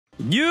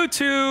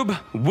YouTube,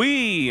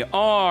 we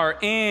are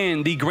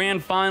in the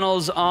grand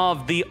finals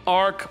of the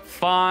Arc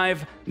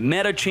 5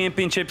 Meta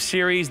Championship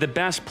Series. The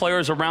best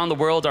players around the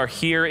world are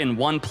here in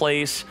one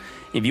place.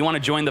 If you want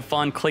to join the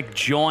fun, click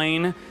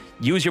join.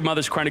 Use your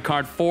mother's credit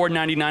card,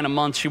 $4.99 a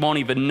month. She won't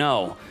even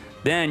know.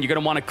 Then you're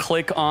going to want to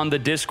click on the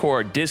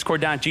Discord,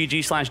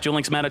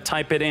 discord.gg/duellinksmeta.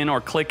 Type it in or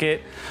click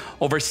it.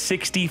 Over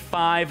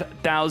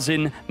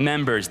 65,000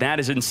 members. That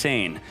is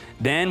insane.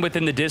 Then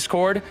within the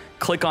Discord,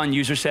 click on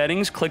user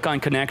settings, click on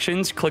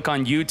connections, click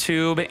on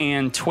YouTube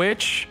and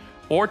Twitch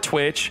or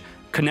Twitch,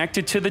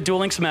 connected to the Duel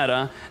Links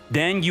meta.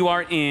 Then you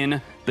are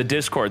in the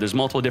Discord. There's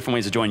multiple different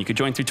ways to join. You could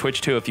join through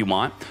Twitch too if you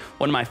want.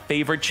 One of my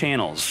favorite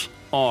channels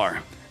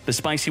are the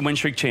Spicy Win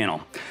Streak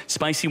channel.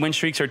 Spicy Win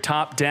Streaks are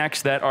top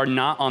decks that are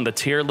not on the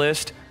tier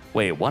list.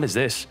 Wait, what is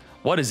this?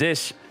 What is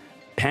this?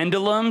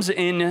 Pendulums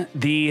in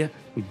the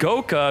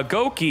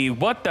Goki.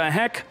 What the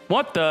heck?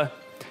 What the?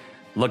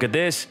 Look at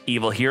this.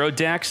 Evil Hero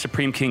deck,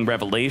 Supreme King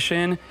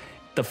Revelation.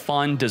 The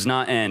fun does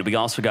not end. We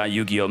also got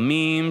Yu-Gi-Oh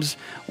memes.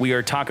 We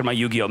are talking about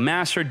Yu-Gi-Oh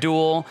Master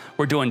Duel.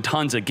 We're doing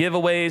tons of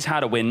giveaways, how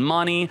to win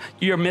money.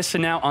 You're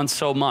missing out on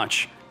so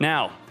much.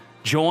 Now,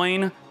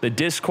 join the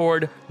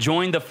Discord.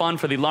 Join the fun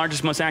for the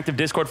largest, most active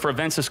Discord for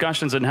events,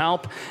 discussions, and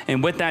help.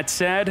 And with that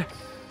said,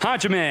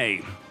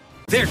 Hajime.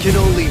 There can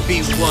only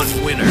be one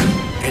winner,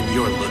 and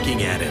you're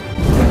looking at it.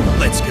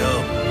 Let's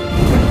go.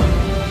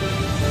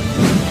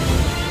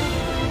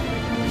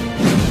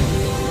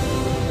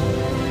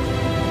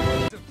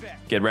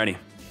 Get ready.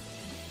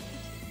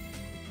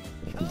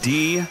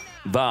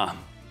 Diva.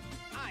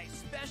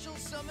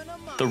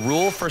 The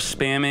rule for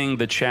spamming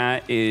the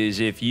chat is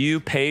if you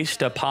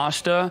paste a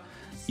pasta,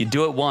 you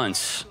do it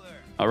once.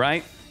 All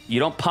right? You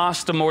don't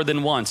pasta more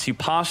than once. You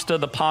pasta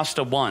the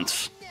pasta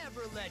once.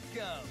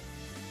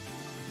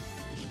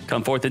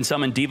 Come forth and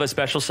summon Diva,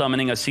 special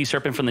summoning a Sea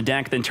Serpent from the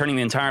deck, then turning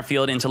the entire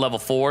field into level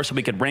 4 so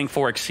we could rank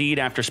 4 exceed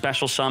after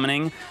special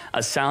summoning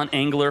a Silent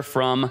Angler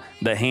from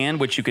the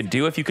hand, which you could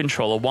do if you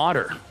control a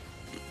water.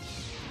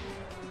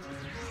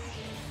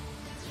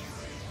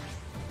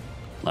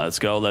 Let's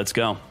go, let's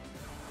go.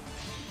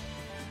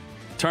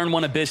 Turn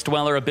 1 Abyss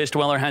Dweller. Abyss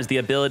Dweller has the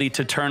ability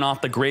to turn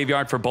off the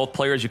graveyard for both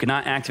players. You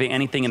cannot activate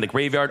anything in the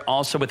graveyard.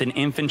 Also with an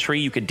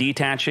infantry, you could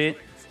detach it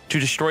to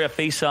destroy a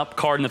face-up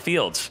card in the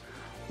fields.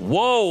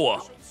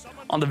 Whoa!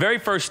 On the very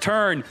first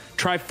turn,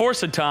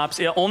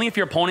 Triforcitops, only if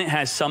your opponent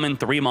has summoned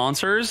 3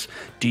 monsters,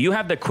 do you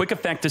have the quick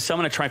effect to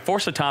summon a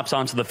Triforcitops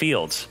onto the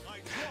fields.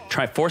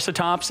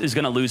 Triforcitops is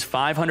going to lose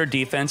 500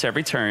 defense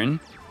every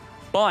turn,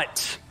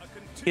 but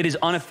it is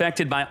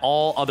unaffected by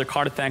all other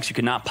card effects. You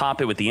cannot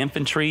pop it with the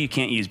infantry. You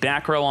can't use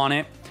back row on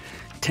it.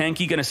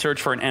 Tenki going to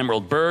search for an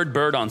Emerald Bird.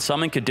 Bird on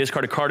summon could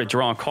discard a card to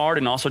draw a card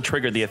and also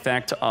trigger the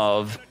effect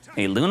of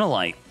a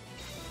Lunalight.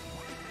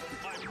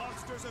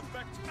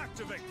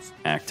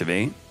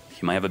 Activate.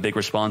 He might have a big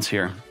response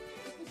here.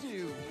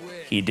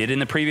 He did in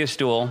the previous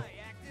duel.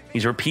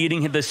 He's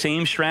repeating the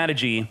same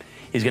strategy.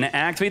 He's going to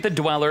activate the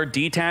Dweller,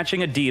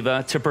 detaching a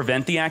Diva to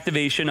prevent the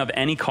activation of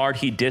any card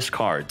he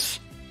discards.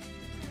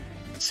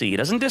 See, he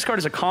doesn't discard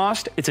as a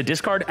cost. It's a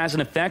discard as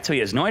an effect, so he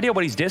has no idea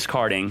what he's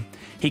discarding.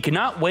 He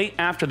cannot wait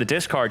after the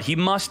discard. He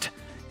must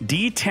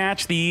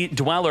detach the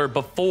Dweller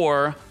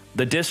before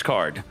the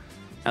discard.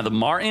 Now, the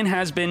Martin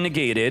has been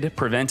negated,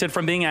 prevented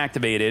from being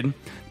activated.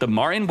 The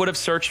Martin would have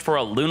searched for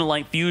a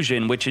Lunalight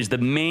Fusion, which is the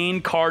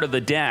main card of the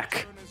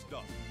deck.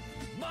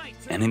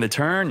 Ending the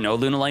turn, no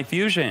Lunalight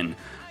Fusion.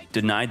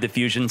 Denied the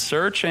Fusion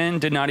search and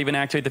did not even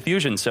activate the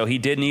Fusion, so he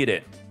did need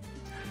it.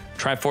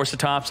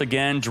 Triforcitops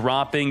again,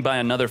 dropping by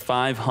another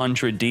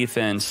 500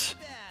 defense.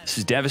 This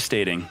is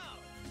devastating.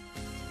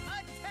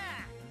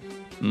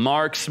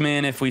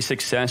 Marksman, if we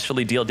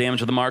successfully deal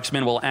damage with the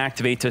Marksman, will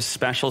activate to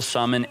special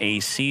summon a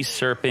Sea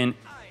Serpent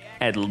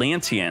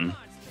Atlantean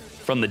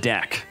from the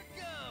deck.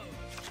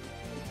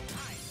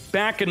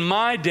 Back in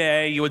my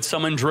day, you would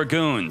summon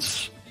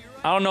Dragoons.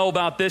 I don't know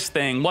about this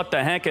thing. What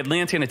the heck?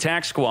 Atlantean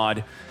attack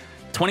squad.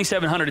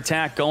 2,700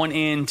 attack going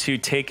in to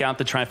take out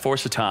the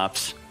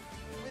Triforcitops.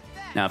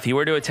 Now, if he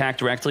were to attack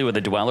directly with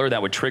a Dweller,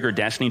 that would trigger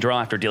Destiny Draw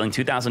after dealing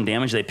 2,000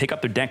 damage. They pick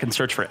up their deck and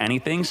search for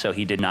anything, so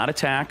he did not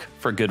attack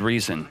for good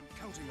reason.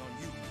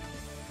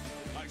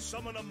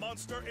 Summon a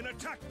monster in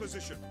attack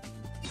position.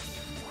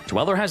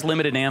 Dweller has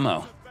limited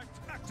ammo.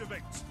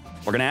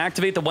 We're going to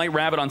activate the White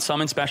Rabbit on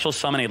summon, special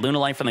summon a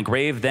Lunalight from the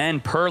grave. Then,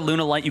 per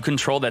Lunalight you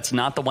control that's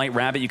not the White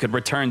Rabbit, you could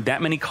return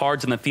that many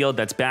cards in the field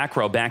that's back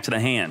row back to the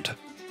hand.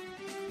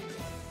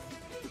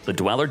 The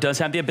Dweller does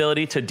have the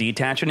ability to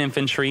detach an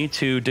infantry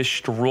to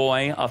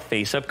destroy a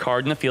face-up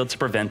card in the field to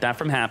prevent that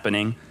from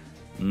happening.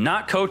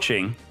 Not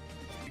coaching.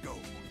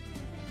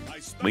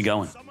 We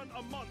going.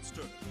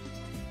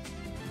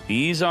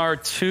 These are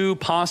two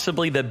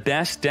possibly the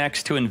best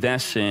decks to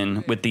invest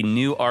in with the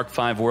new Arc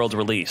 5 World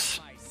release.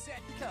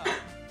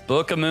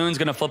 Book of Moon's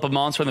going to flip a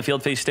monster in the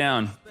field face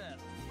down.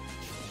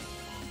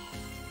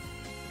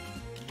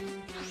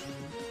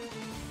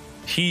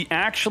 He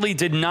actually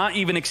did not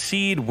even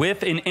exceed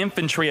with an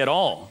infantry at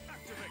all.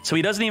 So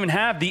he doesn't even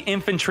have the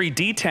infantry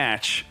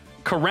detach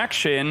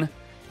correction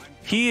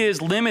He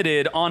is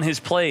limited on his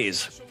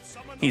plays.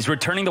 He's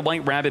returning the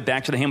White Rabbit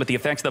back to the hand with the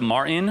effects of the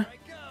Martin,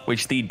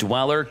 which the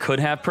Dweller could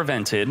have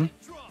prevented.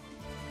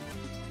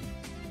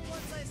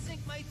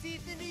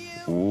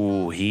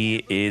 Ooh,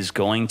 he is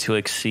going to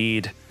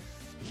exceed.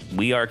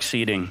 We are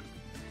exceeding.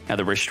 Now,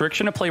 the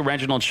restriction to play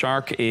Reginald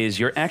Shark is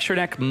your extra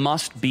deck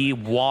must be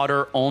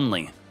water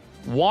only.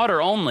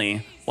 Water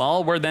only?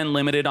 Well, we're then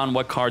limited on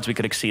what cards we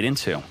could exceed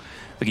into.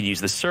 We could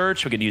use the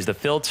search, we could use the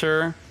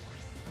filter.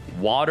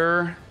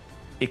 Water,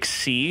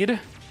 exceed,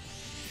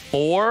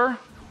 4.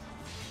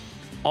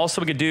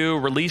 Also, we could do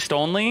released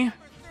only.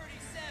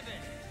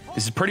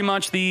 This is pretty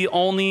much the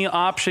only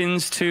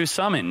options to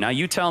summon. Now,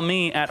 you tell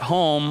me at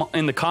home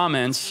in the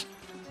comments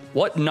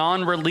what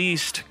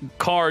non-released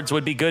cards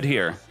would be good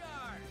here.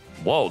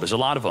 Whoa, there's a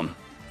lot of them.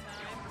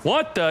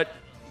 What the?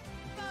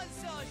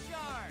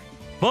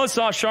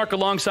 Buzzsaw Shark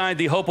alongside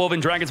the Hope Woven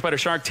Dragon Spider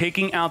Shark,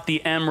 taking out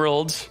the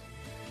Emeralds.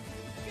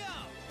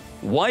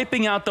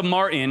 Wiping out the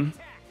Martin.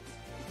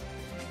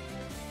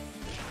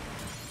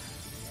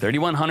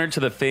 3,100 to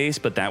the face,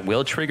 but that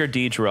will trigger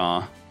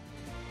D-Draw.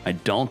 I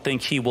don't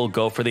think he will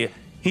go for the...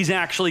 He's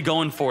actually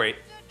going for it.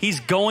 He's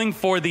going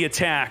for the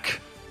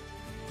attack.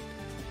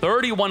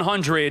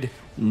 3,100.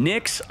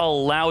 Nyx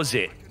allows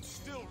it.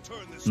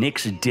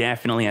 Nyx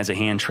definitely has a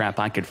hand trap.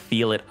 I could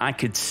feel it. I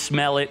could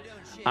smell it.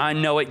 I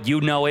know it.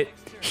 You know it.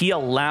 He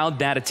allowed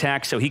that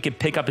attack so he could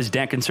pick up his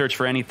deck and search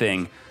for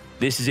anything.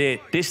 This is it.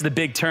 This is the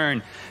big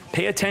turn.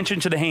 Pay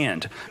attention to the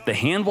hand. The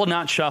hand will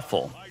not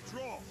shuffle.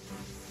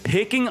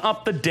 Picking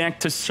up the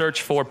deck to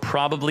search for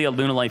probably a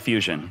Lunalight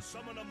Fusion.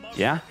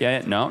 Yeah.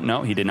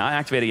 No, he did not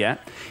activate it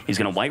yet. He's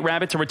going to White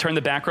Rabbit to return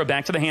the back row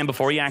back to the hand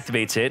before he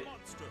activates it.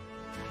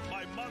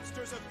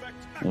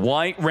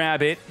 White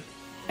Rabbit.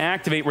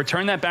 Activate.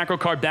 Return that back row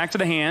card back to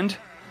the hand.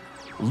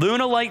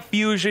 Lunalight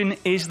Fusion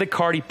is the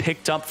card he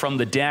picked up from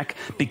the deck.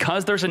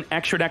 Because there's an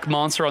extra deck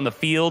monster on the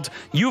field,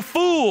 you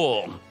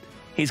fool!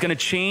 He's going to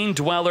chain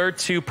Dweller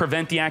to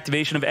prevent the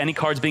activation of any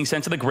cards being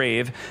sent to the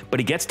grave, but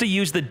he gets to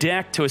use the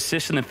deck to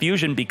assist in the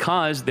fusion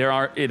because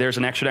there's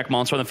an extra deck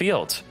monster on the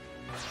field.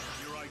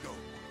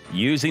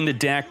 Using the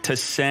deck to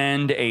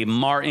send a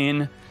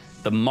Martin.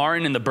 The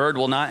Martin and the Bird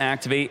will not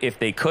activate. If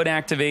they could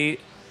activate,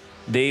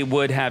 they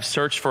would have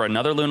searched for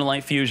another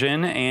Lunalight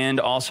Fusion and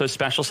also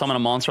special summon a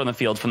monster on the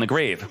field from the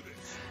grave.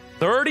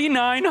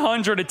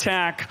 3,900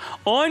 attack,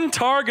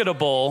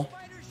 untargetable.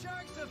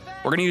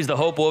 We're going to use the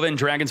Hope Woven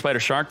Dragon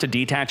Spider Shark to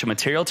detach a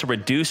material to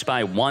reduce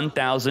by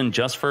 1,000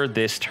 just for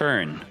this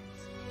turn.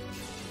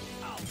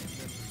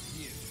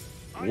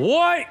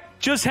 What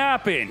just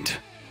happened?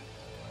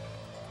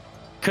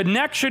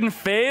 Connection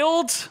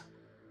failed?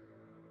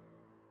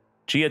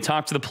 Gia,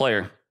 talk to the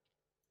player.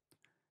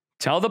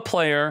 Tell the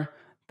player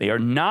they are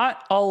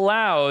not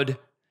allowed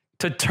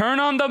to turn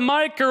on the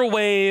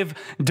microwave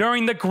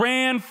during the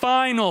grand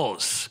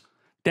finals.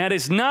 That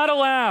is not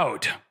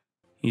allowed.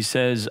 He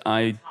says,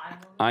 I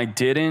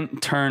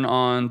didn't turn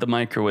on the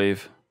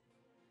microwave.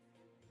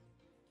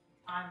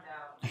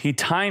 He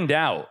timed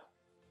out.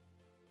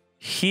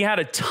 He had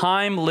a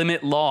time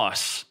limit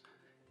loss.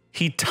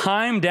 He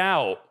timed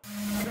out.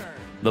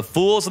 The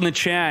fools in the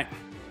chat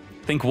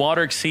think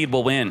Water Exceed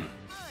will win.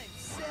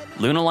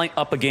 Lunalight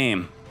up a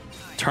game.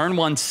 Turn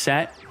 1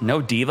 set.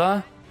 No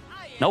Diva.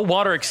 No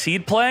Water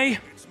Exceed play.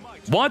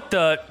 What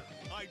the?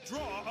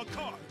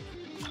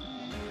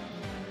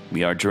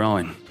 We are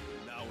drawing.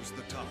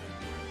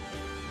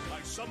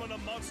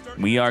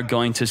 We are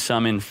going to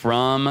summon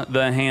from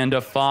the hand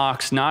of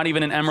Fox. Not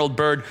even an Emerald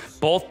Bird.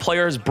 Both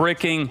players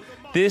bricking.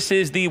 This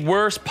is the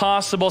worst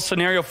possible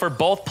scenario for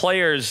both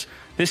players.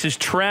 This is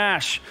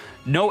trash.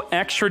 No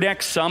extra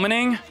deck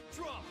summoning.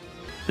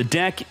 The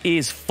deck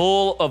is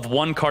full of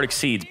one card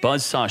exceeds.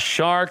 Buzzsaw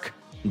Shark,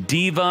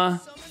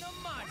 Diva.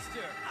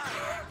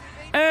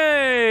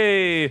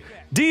 Hey!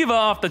 Diva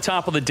off the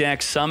top of the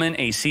deck. Summon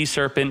a Sea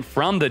Serpent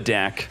from the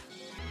deck.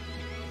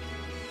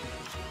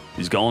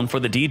 He's going for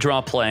the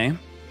D-draw play.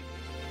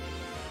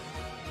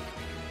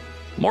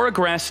 More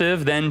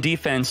aggressive than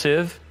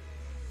defensive.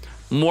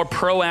 More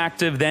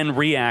proactive than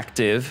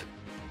reactive.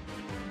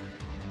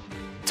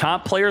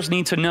 Top players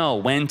need to know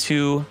when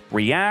to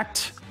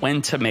react,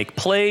 when to make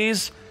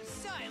plays.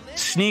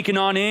 Sneaking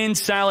on in,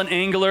 Silent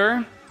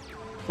Angler,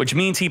 which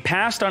means he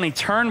passed on a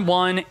turn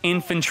 1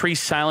 infantry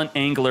Silent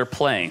Angler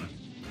play.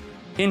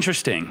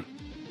 Interesting.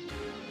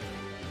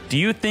 Do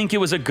you think it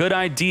was a good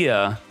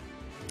idea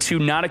to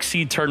not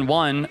exceed turn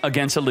 1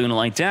 against a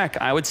Lunalight deck?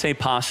 I would say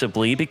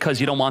possibly, because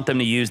you don't want them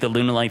to use the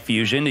Lunalight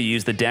Fusion to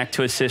use the deck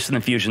to assist in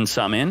the Fusion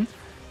summon.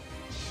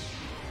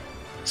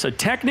 So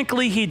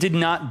technically he did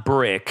not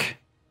brick.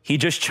 He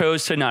just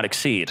chose to not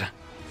exceed.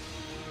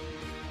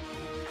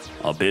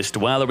 Abyss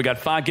Dweller, we got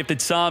 5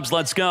 gifted subs.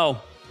 Let's go.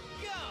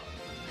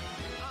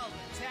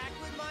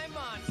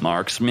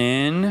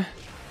 Marksman,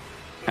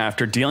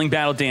 after dealing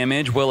battle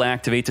damage, will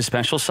activate to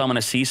special summon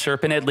a Sea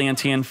Serpent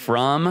Atlantean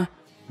from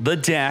the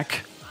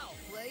deck.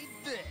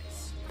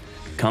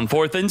 Come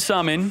forth and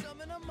summon.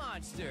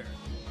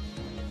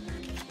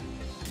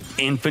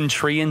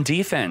 Infantry and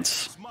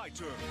defense.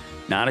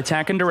 Not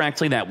attacking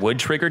directly. That would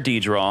trigger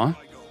D-Draw.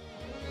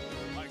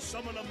 I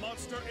summon a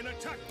monster in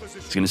attack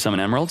position. He's going to summon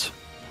Emeralds.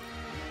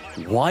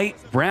 White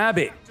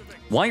Rabbit.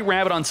 White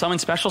Rabbit on summon,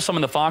 special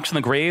summon the Fox in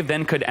the grave,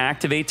 then could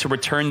activate to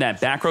return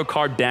that back row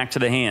card back to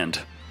the hand.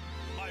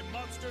 My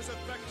monster's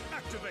effect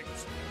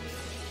activates.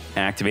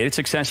 Activated,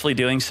 successfully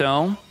doing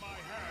so.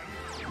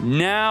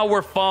 Now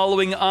we're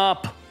following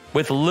up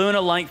with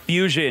Luna Light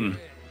Fusion.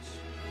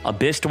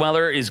 Abyss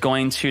Dweller is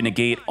going to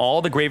negate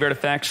all the graveyard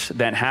effects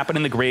that happen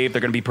in the grave.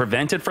 They're going to be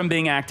prevented from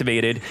being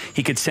activated.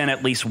 He could send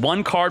at least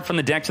one card from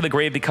the deck to the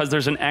grave because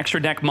there's an extra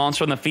deck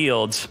monster in the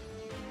fields.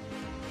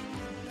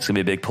 It's going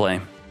to be a big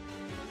play.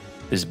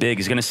 This is big.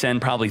 He's going to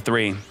send probably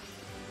 3.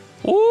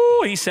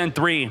 Ooh, he sent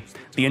 3.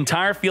 The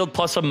entire field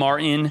plus a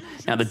Martin.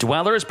 Now, the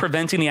Dweller is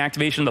preventing the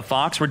activation of the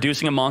Fox,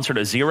 reducing a monster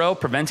to 0,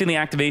 preventing the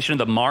activation of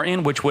the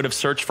Martin, which would have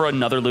searched for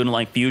another Luna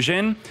Light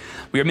Fusion.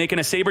 We are making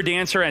a Saber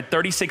Dancer at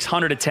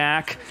 3,600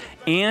 attack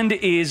and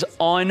is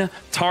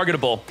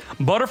untargetable.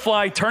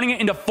 Butterfly turning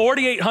it into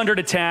 4,800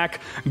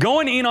 attack,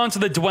 going in onto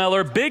the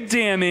Dweller. Big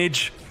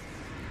damage.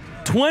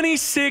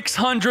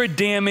 2,600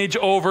 damage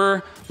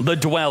over the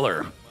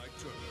Dweller.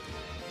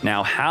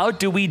 Now, how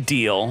do we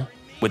deal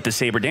with the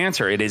Saber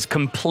Dancer? It is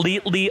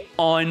completely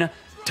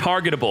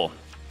untargetable.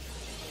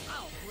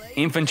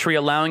 Infantry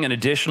allowing an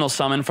additional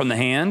summon from the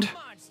hand.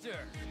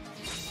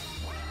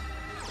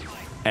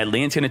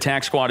 Atlantean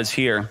Attack Squad is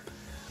here.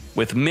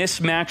 With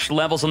mismatched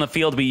levels on the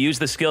field, we use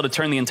the skill to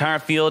turn the entire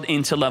field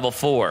into level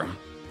 4.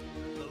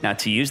 Now,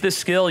 to use this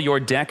skill, your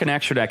deck and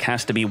extra deck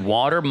has to be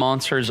water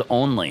monsters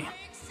only.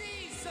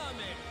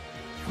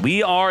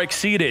 We are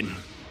exceeded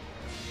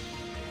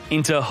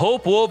into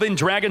Hope Woven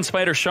Dragon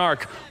Spider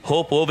Shark.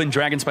 Hope Woven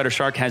Dragon Spider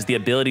Shark has the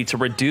ability to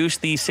reduce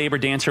the Saber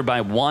Dancer by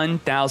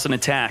 1,000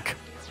 attack.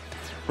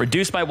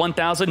 Reduced by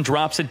 1,000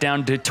 drops it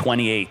down to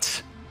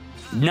 28.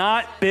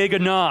 Not big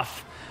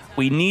enough.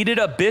 We needed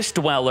Abyss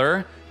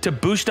Dweller to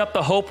boost up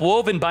the Hope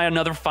Woven by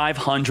another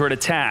 500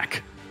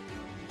 attack.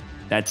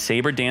 That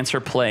Saber Dancer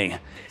play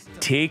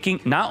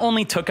not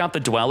only took out the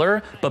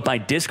Dweller, but by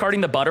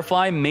discarding the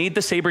Butterfly, made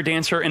the Saber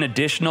Dancer an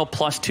additional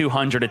plus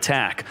 200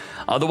 attack.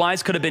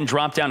 Otherwise, could have been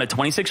dropped down to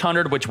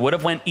 2,600, which would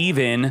have went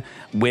even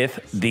with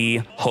the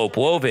Hope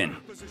Woven.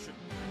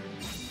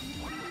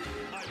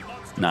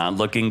 Not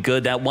looking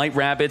good. That White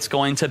Rabbit's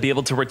going to be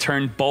able to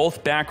return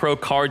both back row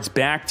cards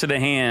back to the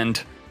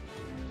hand.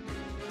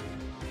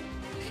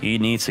 He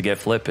needs to get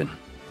flipping.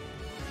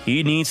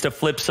 He needs to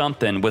flip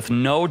something. With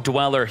no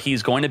Dweller,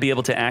 he's going to be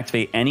able to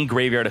activate any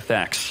graveyard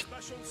effects.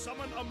 Special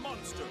summon a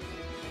monster.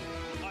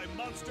 My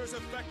monster's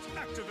effect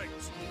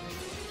activates.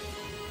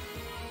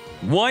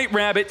 White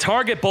Rabbit,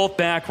 target both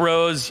back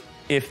rows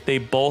if they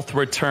both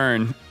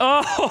return.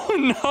 Oh,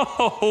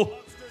 no.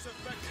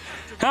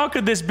 How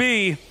could this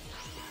be?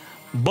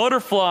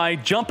 Butterfly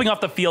jumping off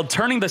the field,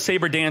 turning the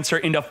Saber Dancer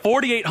into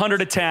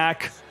 4,800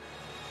 attack.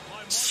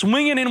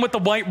 Swinging in with the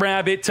White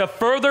Rabbit to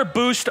further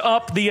boost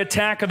up the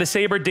attack of the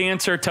Saber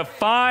Dancer to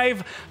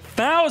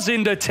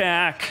 5,000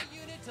 attack.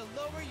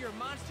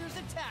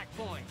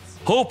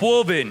 Hope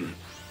Woven,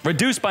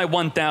 reduced by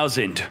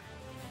 1,000.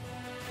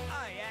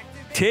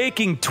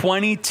 Taking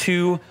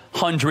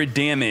 2,200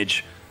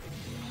 damage.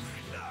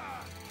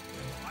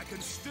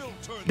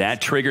 That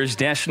triggers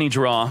Destiny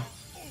Draw.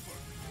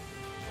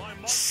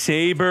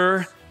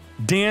 Saber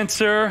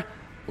Dancer,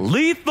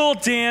 lethal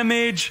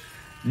damage.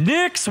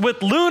 Nyx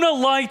with Luna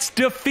Lights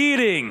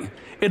defeating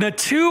in a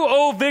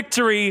 2-0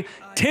 victory,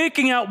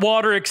 taking out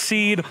Water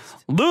Exceed.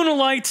 Luna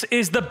Lights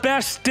is the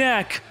best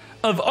deck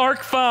of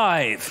Arc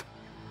 5.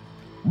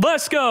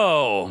 Let's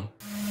go.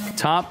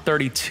 Top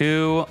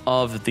 32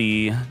 of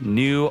the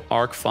new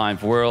Arc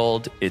 5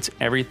 world. It's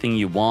everything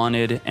you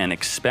wanted and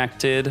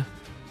expected.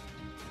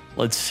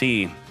 Let's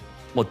see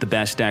what the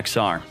best decks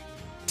are.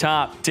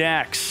 Top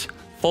decks,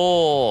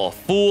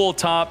 full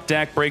top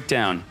deck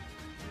breakdown.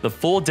 The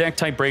full deck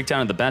type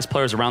breakdown of the best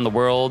players around the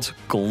world,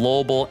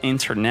 global,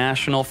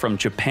 international, from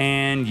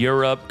Japan,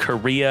 Europe,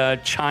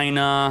 Korea,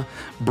 China,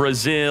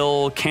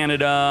 Brazil,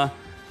 Canada,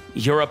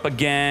 Europe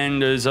again.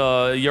 There's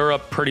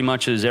Europe pretty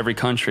much is every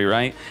country,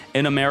 right?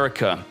 In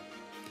America,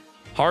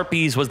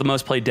 Harpies was the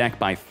most played deck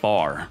by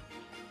far.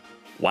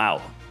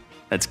 Wow,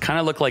 that's kind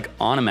of look like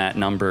Onomat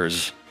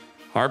numbers.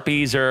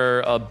 Harpies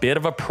are a bit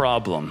of a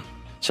problem.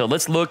 So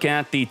let's look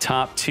at the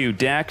top 2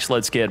 decks.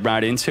 Let's get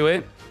right into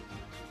it.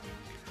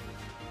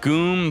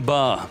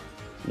 Goomba,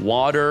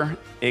 Water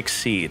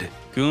Exceed.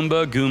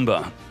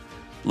 Goomba.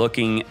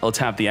 Let's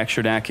have the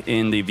extra deck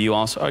in the view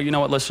also. Oh, you know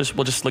what?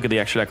 We'll just look at the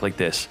extra deck like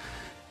this.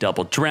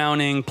 Double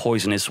Drowning,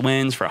 Poisonous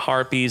Winds for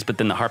Harpies, but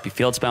then the Harpy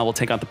Field Spell will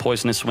take out the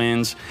Poisonous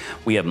Winds.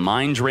 We have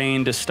Mind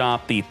Drain to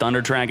stop the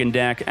Thunder Dragon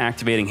deck,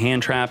 activating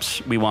hand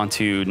traps. We want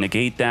to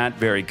negate that.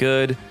 Very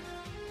good.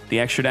 The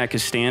extra deck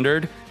is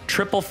standard.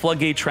 Triple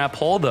Floodgate Trap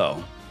Hole,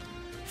 though.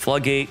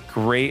 Floodgate,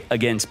 great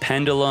against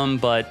Pendulum,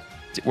 but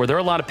were there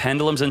a lot of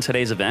Pendulums in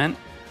today's event?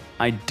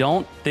 I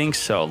don't think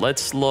so.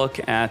 Let's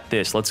look at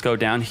this. Let's go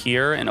down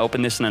here and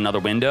open this in another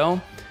window.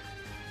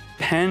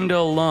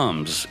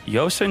 Pendulums.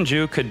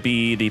 Yosenju could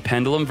be the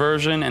Pendulum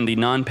version and the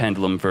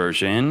non-Pendulum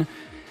version.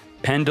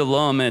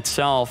 Pendulum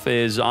itself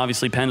is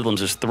obviously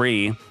Pendulums is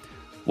 3.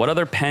 What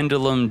other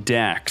Pendulum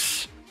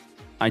decks?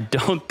 I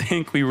don't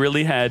think we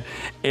really had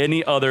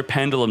any other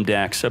Pendulum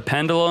decks. So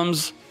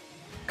Pendulums,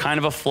 kind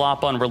of a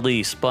flop on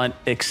release, but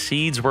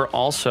Exceeds were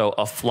also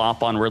a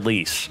flop on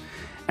release.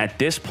 At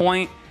this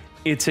point,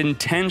 it's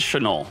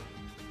intentional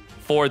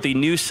for the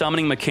new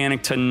summoning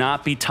mechanic to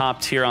not be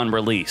top tier on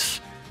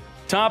release.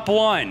 Top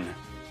 1,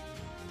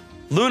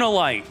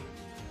 Lunalight,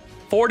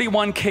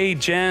 41k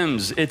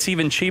gems. It's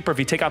even cheaper if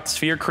you take out the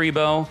Sphere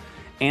Kribo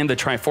and the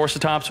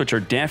Triforcitops, which are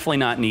definitely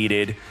not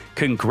needed.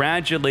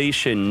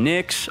 Congratulations,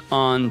 Nyx,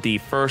 on the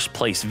first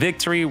place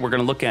victory. We're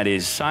going to look at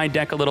his side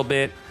deck a little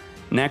bit.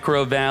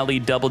 Necro Valley,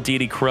 Double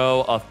Deity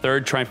Crow, a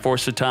third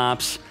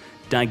Triforcitops,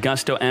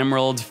 Digusto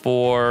Emerald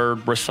for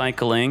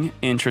recycling.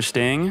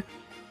 Interesting.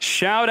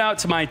 Shout out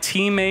to my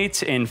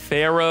teammates in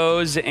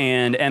Pharaohs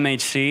and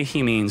MHC.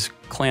 He means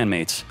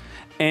clanmates.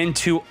 And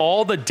to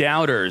all the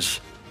doubters,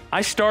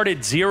 I started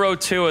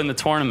 0-2 in the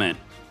tournament.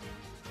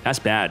 That's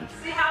bad.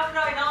 See, how could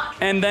I not?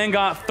 And then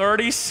got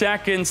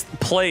 32nd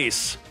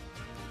place.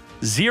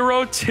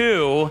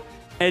 0-2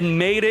 and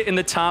made it in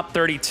the top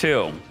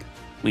 32.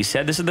 We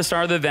said this at the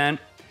start of the event.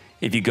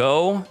 If you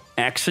go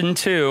X and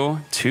 2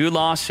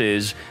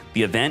 losses,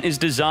 the event is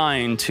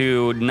designed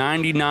to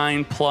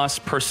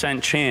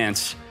 99+%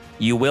 chance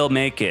you will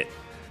make it.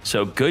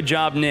 So good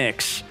job,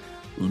 Nyx.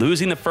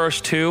 Losing the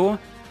first 2,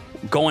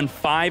 going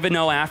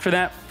 5-0 after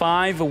that,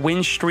 5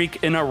 win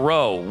streak in a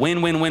row.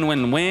 Win, win, win,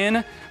 win,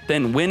 win.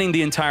 Then winning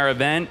the entire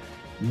event.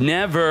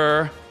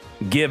 Never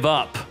give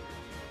up.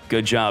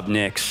 Good job,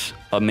 Nyx.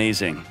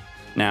 Amazing.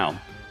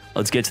 Now,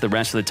 let's get to the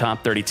rest of the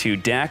top 32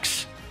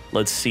 decks.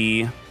 Let's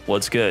see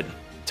what's good.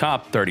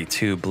 Top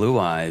 32, Blue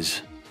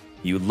Eyes.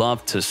 You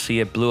love to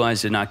see it. Blue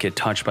Eyes did not get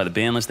touched by the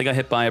ban list. They got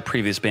hit by a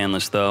previous ban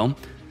list, though.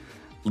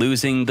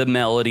 Losing the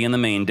Melody in the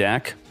main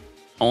deck.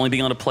 Only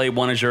being able to play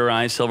 1 Azure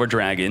Eyes, Silver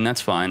Dragon.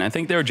 That's fine. I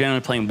think they were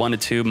generally playing 1 to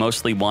 2,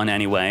 mostly 1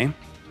 anyway.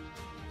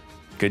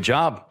 Good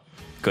job.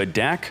 Good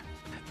deck.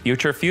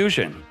 Future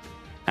Fusion.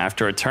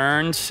 After a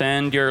turn,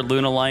 send your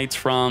Lunalights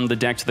from the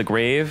deck to the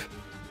grave.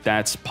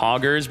 That's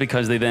Poggers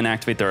because they then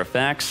activate their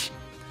effects.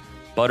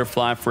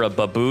 Butterfly for a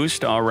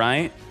boost. All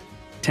right.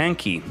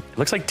 Tenki. It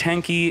looks like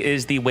Tenki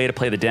is the way to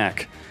play the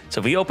deck. So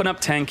if we open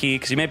up Tenki,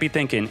 because you may be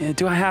thinking,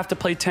 do I have to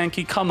play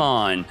Tenki? Come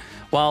on.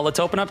 Well, let's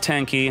open up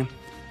Tenki.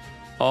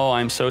 Oh,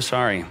 I'm so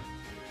sorry.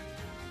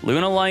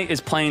 Lunalight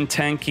is playing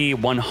Tenki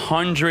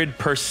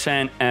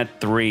 100%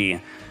 at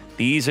 3.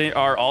 These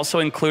are also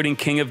including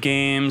King of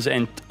Games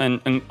and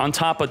on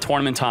top of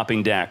tournament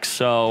topping decks.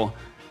 So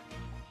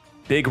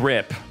big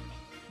rip.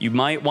 You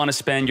might want to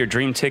spend your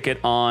dream ticket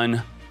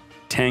on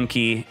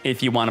Tenki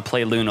if you want to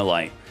play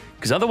Lunalight.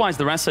 Because otherwise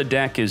the rest of the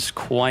deck is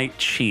quite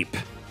cheap.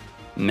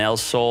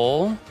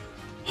 Melsoul,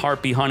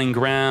 Harpy Hunting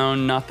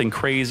Ground, nothing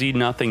crazy,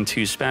 nothing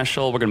too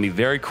special. We're going to be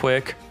very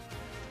quick.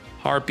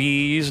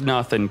 Harpies,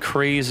 nothing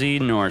crazy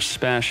nor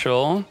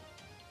special.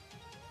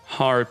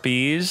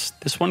 Harpies.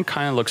 This one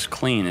kind of looks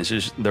clean. It's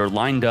just, they're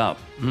lined up.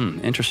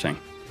 Interesting.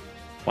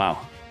 Wow.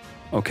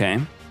 Okay.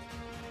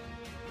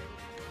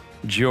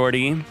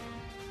 Jordy.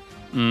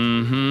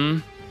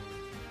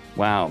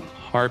 Wow.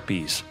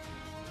 Harpies.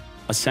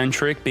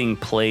 Eccentric being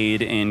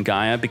played in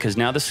Gaia because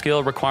now the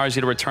skill requires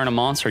you to return a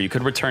monster. You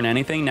could return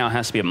anything. Now it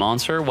has to be a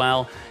monster.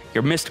 Well,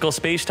 your Mystical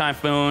Space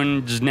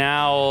Typhoon is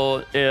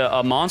now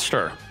a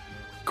monster.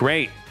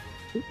 Great.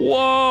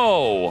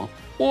 Whoa.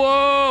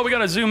 Whoa, we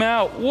gotta zoom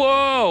out.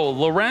 Whoa,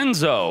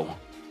 Lorenzo.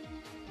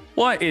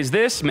 What is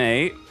this,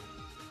 mate?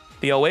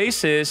 The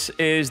Oasis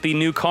is the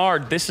new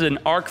card. This is an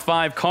Arc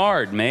 5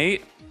 card,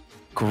 mate.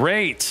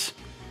 Great.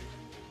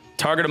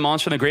 Target a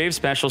monster in the grave,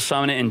 special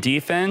summon it in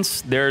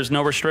defense. There's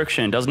no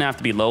restriction. It doesn't have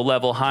to be low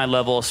level, high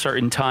level,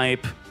 certain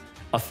type,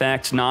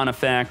 effect,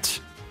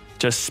 non-effect.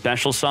 Just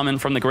special summon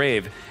from the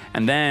grave.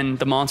 And then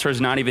the monster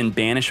is not even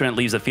banished when it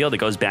leaves the field. It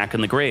goes back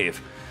in the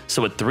grave.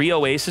 So with 3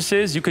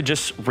 Oasises, you could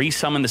just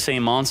resummon the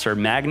same monster.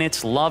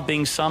 Magnets love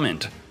being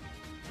summoned.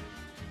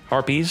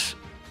 Harpies.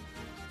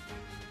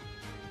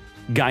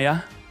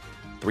 Gaia.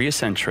 3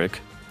 Eccentric.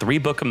 3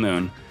 Book of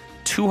Moon.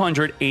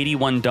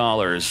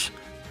 $281.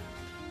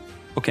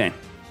 Okay.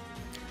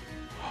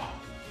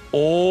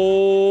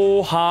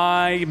 Oh,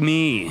 hi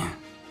me.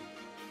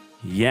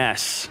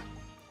 Yes.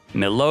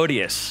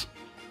 Melodious,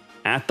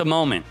 at the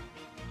moment,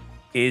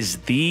 is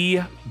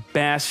the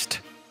best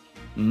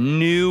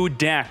new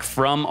deck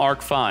from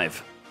Arc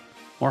 5.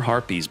 Or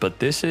Harpies, but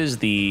this is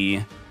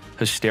the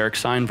Hysteric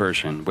Sign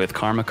version with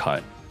Karma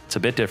Cut. It's a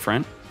bit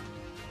different.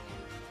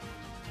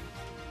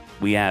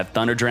 We have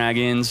Thunder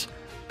Dragons.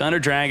 Thunder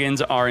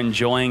Dragons are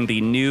enjoying the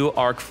new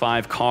Arc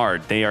 5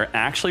 card. They are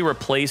actually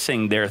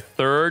replacing their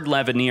 3rd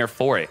Levineer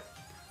for it.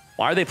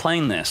 Why are they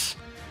playing this?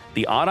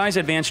 The Odd Eyes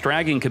Advanced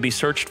Dragon could be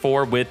searched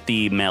for with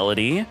the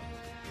Melody.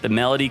 The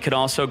Melody could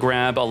also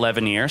grab a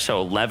Levineer,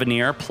 so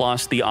Levineer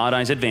plus the Odd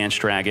Eyes Advanced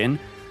Dragon.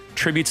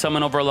 Tribute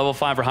summon over a level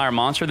 5 or higher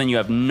monster, then you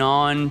have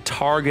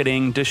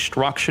non-targeting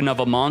destruction of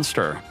a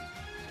monster.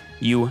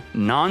 You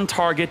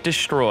non-target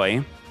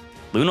destroy,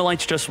 Luna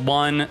Lights just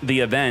won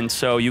the event,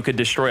 so you could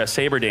destroy a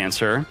Saber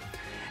Dancer,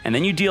 and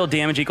then you deal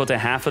damage equal to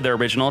half of their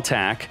original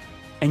attack,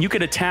 and you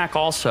could attack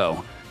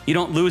also. You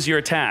don't lose your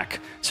attack,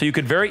 so you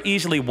could very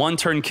easily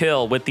one-turn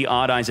kill with the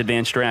Odd Eyes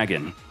Advanced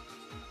Dragon.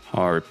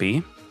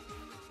 Harpy.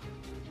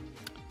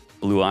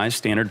 Blue Eyes,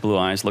 standard Blue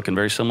Eyes, looking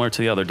very similar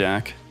to the other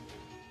deck.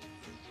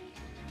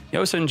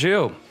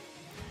 Yosenju.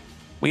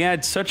 We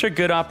had such a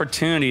good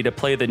opportunity to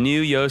play the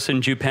new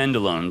Yosenju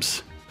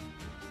Pendulums,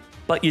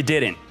 but you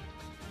didn't.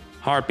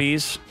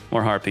 Harpies,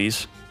 more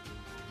Harpies.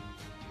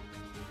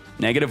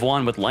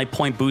 -1 with Light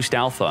Point Boost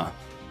Alpha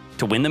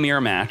to win the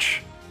mirror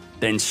match,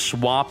 then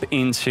swap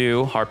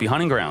into Harpy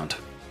Hunting Ground.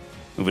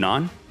 Moving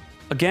on.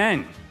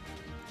 Again,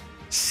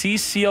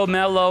 Cicio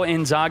Mello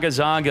and Zaga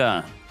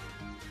Zaga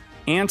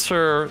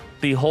answer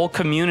the whole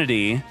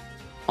community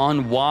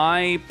on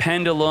why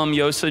Pendulum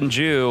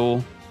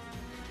Yosenju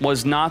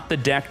was not the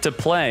deck to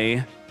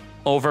play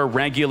over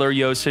regular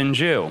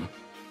Yosenju.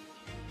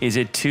 Is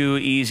it too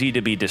easy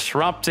to be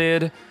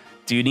disrupted?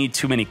 Do you need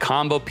too many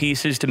combo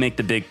pieces to make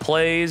the big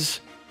plays?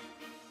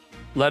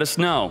 Let us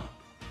know.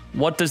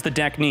 What does the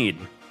deck need?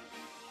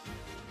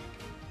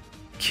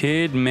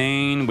 Kid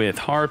main with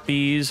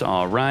Harpies,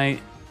 all right.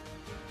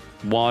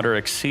 Water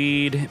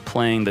Exceed,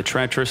 playing the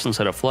Treacherous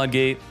instead of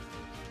Floodgate.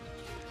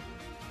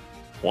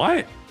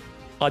 What?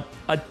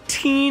 A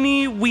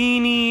teeny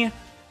weeny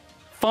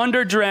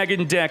Thunder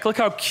Dragon deck. Look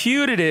how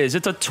cute it is.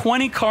 It's a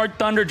 20-card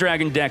Thunder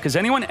Dragon deck. Has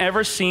anyone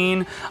ever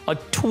seen a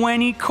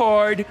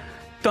 20-card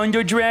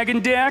Thunder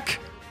Dragon deck?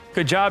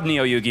 Good job,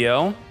 Neo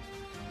Yu-Gi-Oh!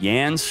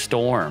 Yan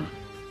Storm.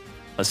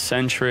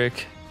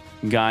 Eccentric.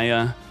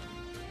 Gaia.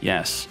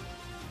 Yes.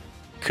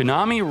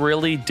 Konami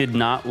really did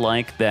not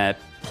like that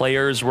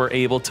players were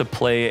able to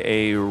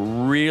play a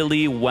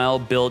really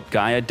well-built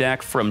Gaia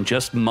deck from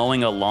just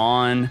mowing a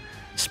lawn,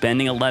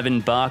 spending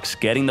 $11,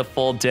 getting the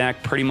full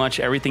deck, pretty much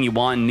everything you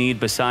want and need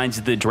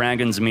besides the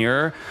Dragon's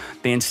Mirror.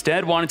 They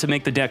instead wanted to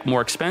make the deck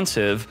more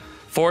expensive,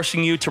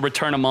 forcing you to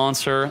return a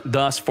monster,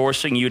 thus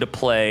forcing you to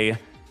play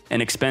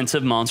an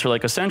expensive monster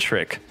like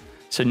Eccentric.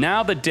 So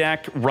now the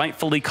deck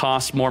rightfully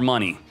costs more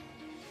money.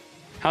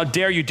 How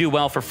dare you do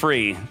well for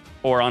free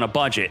or on a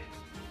budget?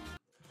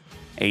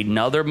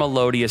 Another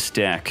Melodious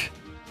deck.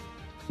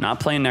 Not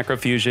playing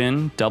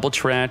Necrofusion, Double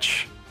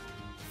Tretch,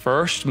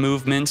 First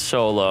Movement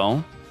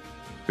Solo.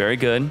 Very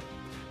good.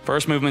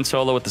 First Movement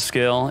Solo with the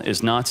skill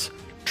is nuts.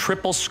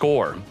 Triple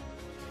Score.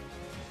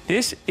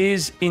 This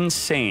is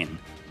insane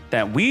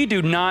that we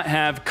do not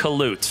have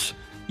Kalutes.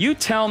 You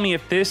tell me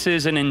if this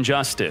is an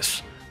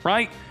injustice,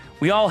 right?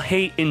 We all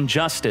hate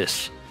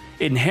injustice.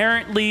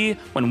 Inherently,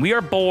 when we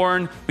are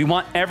born, we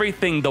want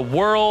everything, the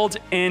world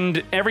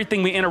and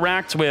everything we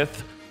interact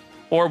with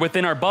or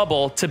within our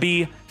bubble to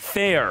be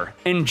fair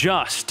and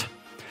just.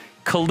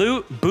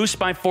 Kalute, boost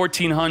by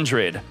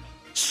 1400.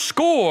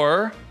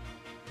 Score,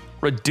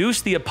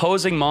 reduce the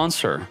opposing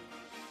monster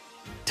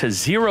to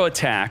 0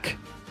 attack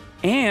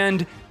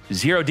and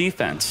 0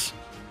 defense.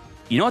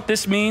 You know what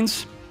this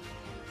means?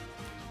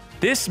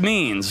 This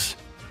means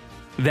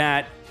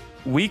that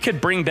we could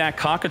bring back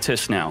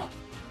Cocytus now.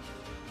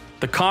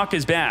 The cock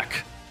is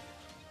back.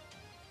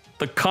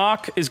 The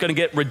cock is going to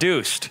get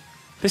reduced.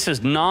 This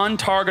is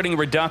non-targeting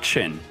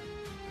reduction.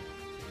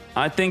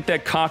 I think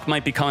that cock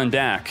might be coming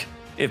back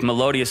if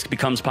Melodious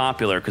becomes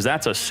popular, because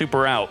that's a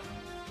super out.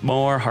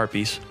 More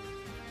Harpies.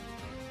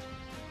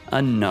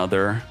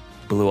 Another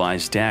Blue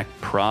Eyes deck.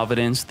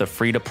 Providence, the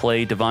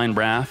free-to-play Divine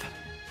Wrath.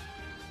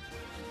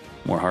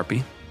 More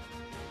Harpy.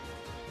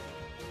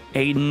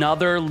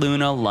 Another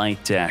Luna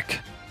Light deck.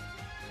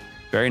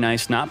 Very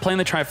nice. Not playing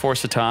the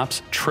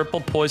Triforcitops. Triple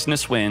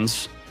Poisonous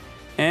Winds.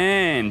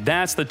 And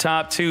that's the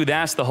top 2.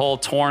 That's the whole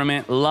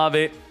tournament. Love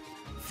it.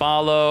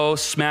 Follow,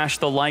 smash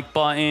the like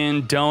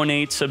button,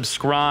 donate,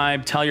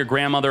 subscribe, tell your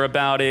grandmother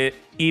about it,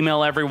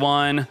 email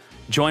everyone,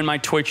 join my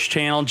Twitch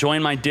channel,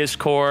 join my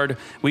Discord.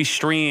 We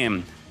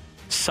stream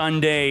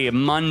Sunday,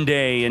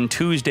 Monday, and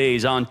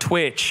Tuesdays on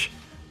Twitch.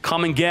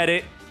 Come and get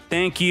it.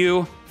 Thank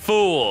you,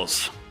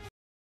 fools.